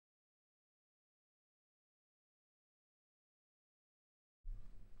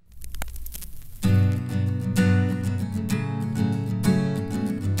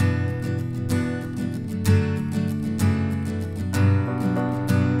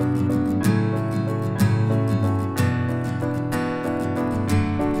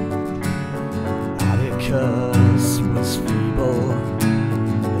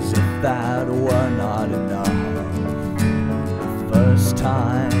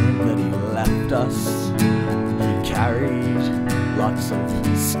Atticus, he carried lots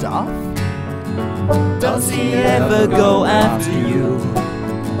of stuff. Does he ever go after you?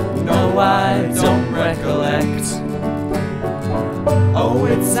 No, I don't recollect. Oh,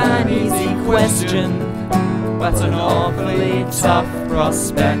 it's an easy question, but an awfully tough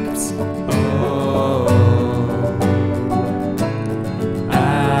prospect. Oh,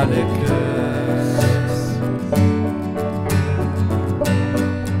 Atticus.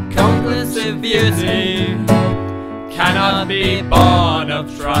 Conclusive beauty cannot be born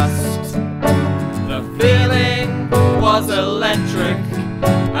of trust. The feeling was electric,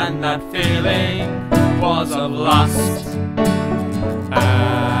 and that feeling was of lust.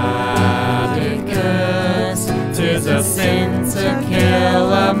 Atticus, 'tis a sin to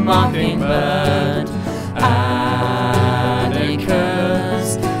kill a mockingbird. Atticus,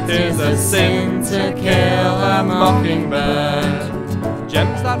 'tis a sin to kill a mockingbird.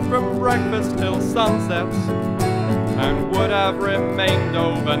 Gems that from breakfast till sunset, and would have remained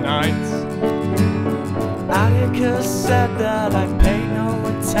overnight. Atticus said that I paid no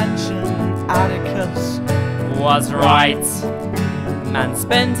attention. Atticus was right. Man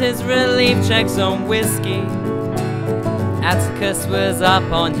spent his relief checks on whiskey. Atticus was up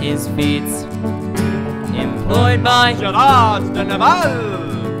on his feet, employed by Gerard de Nerval!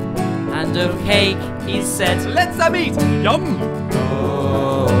 and of cake he said, Let's have eat! Yum!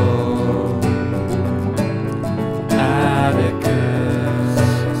 oh, Atticus.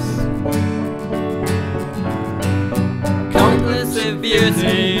 Conclusive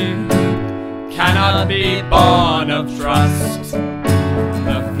beauty cannot be born of trust.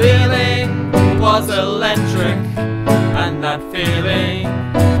 The feeling was electric, and that feeling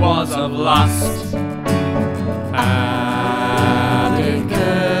was of lust.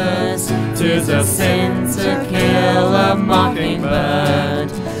 Atticus, 'tis a sin to kill a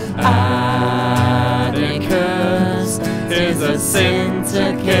mockingbird. Atticus, 'tis a sin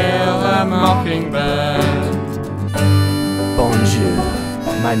to kill a mockingbird. Bonjour,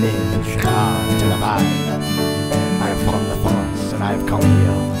 my name is Gerard de Nerval. I am from the France, and I have come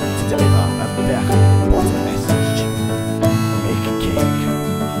here to deliver a very important message. Make cake,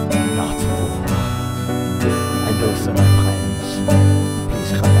 not war. And also, my friends,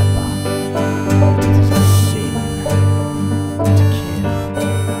 please remember, it is a sin to kill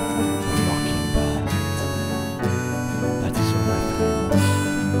a mockingbird. That is all, my friends.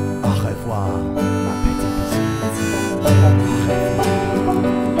 Au revoir, ma petit biscuit. Au revoir.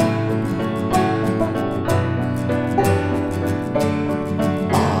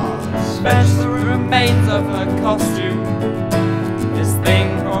 Smash the remains of her costume. This thing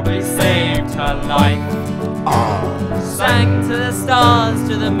probably saved her life. Sang to the stars,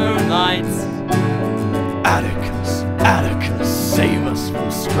 to the moonlight. Atticus, Atticus, save us from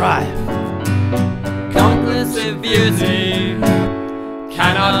strife. Conclusive beauty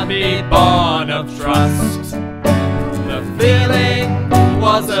cannot be born of trust. The feeling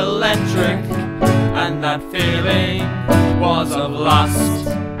was electric, and that feeling was of lust.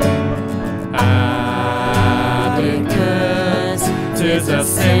 Atticus, 'tis a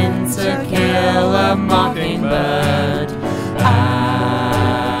sin to kill a mockingbird.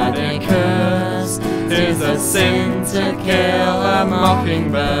 Atticus, 'tis a sin to kill a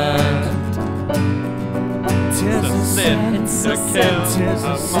mockingbird. 'Tis a sin to kill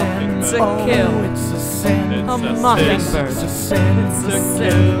a mockingbird. To kill, it's a sin, a mockingbird. It's a sin, it's a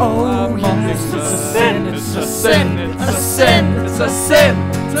sin. Oh yes, it's a sin, it's a sin, it's a sin, it's a sin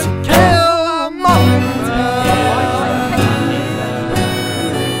to kill a mockingbird.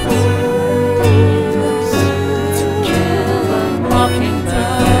 To kill a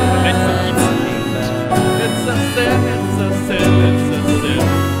mockingbird. It's a sin, it's a sin, it's a sin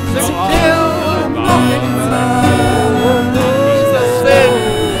to kill a mockingbird. It's a sin.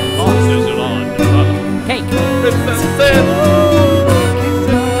 Cake. It's a sin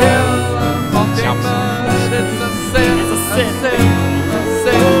to kill a mockingbird. It's a sin, it's a sin, a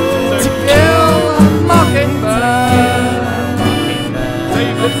sin to kill a mockingbird.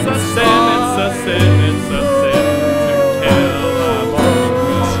 It's a sin, it's a sin, it's a sin to kill a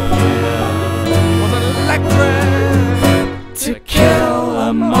mockingbird. It was electric To kill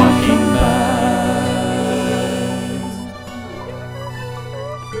a mockingbird.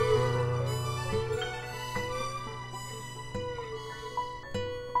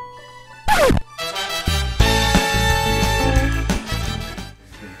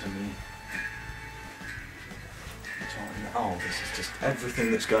 Oh, this is just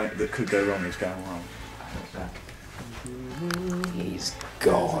everything that could go wrong is going wrong. He's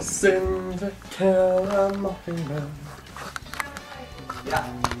gone. sin to kill a mockingbird. Yeah.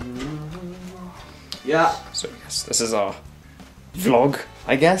 Yeah. So yes, this is our vlog,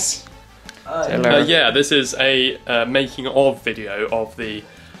 I guess. Yeah, this is a making of video of the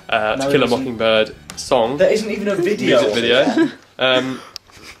To Kill a Mockingbird song. There isn't even a video. Music video.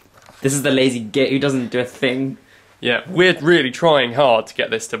 This is the lazy git who doesn't do a thing. Yeah, we're really trying hard to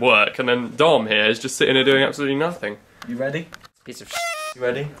get this to work, and then Dom here is just sitting here doing absolutely nothing. You ready? Piece of You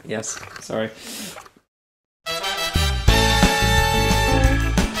ready? Yes, sorry.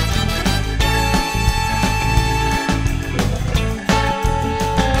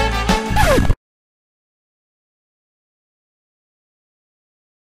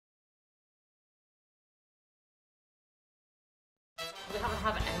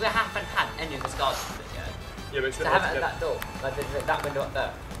 We haven't had any of the stars yet. Yeah, but So have it at that door, like that window up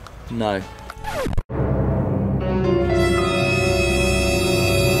there. No.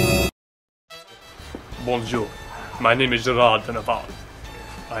 Bonjour, my name is Gerard de Nerval.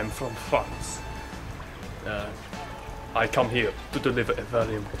 I'm from France. I come here to deliver a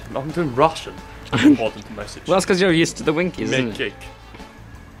very important, I'm doing Russian, important message. Well, that's because you're used to the winkies, isn't Make it? cake,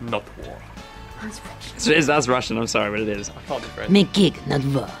 not war. That's Russian, I'm sorry, but it is. I can't do French. Make cake, not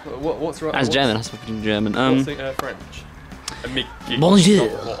war. What's right? That's German, that's fucking German. What's French? Make cake, Bonjour.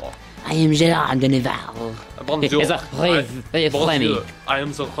 not war. I am Gerard de Nerval. Bonjour. It's a very funny. Bonjour. I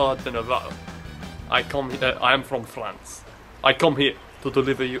am Gerard de Nerval. I come here, I am from France. I come here to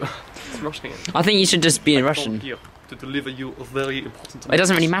deliver you. It's Russian again. I think you should just be in I Russian. come here to deliver you a very important. It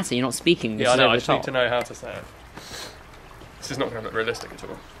doesn't really matter, you're not speaking. This Yeah, I is know. over I the just need top. to know how to say it. This is not going to look realistic at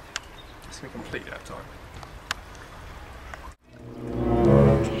all. It's going to be completely out of time.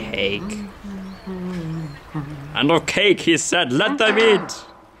 Cake. And no cake, he said, let them eat!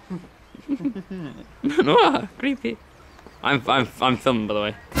 Oh, creepy. I'm filming, by the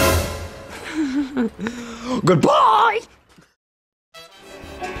way. Goodbye!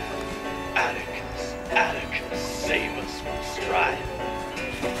 Atticus, save us from strife.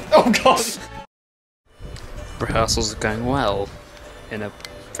 Oh god! Rehearsals are going well, in a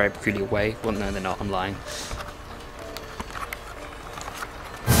very peculiar way. Well, no, they're not, I'm lying.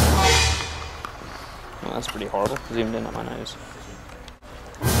 Oh, that's pretty horrible, zoomed in on my nose.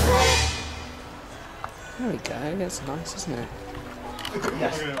 There we go, that's nice, isn't it?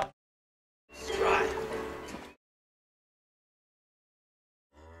 Strife.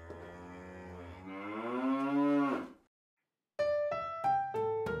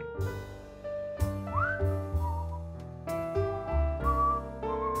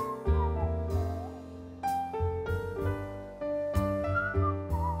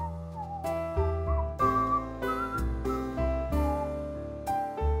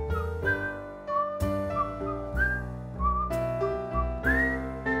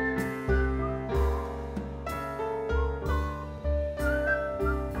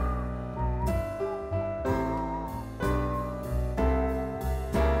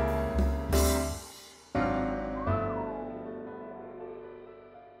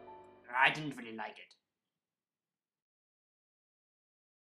 I didn't really like it.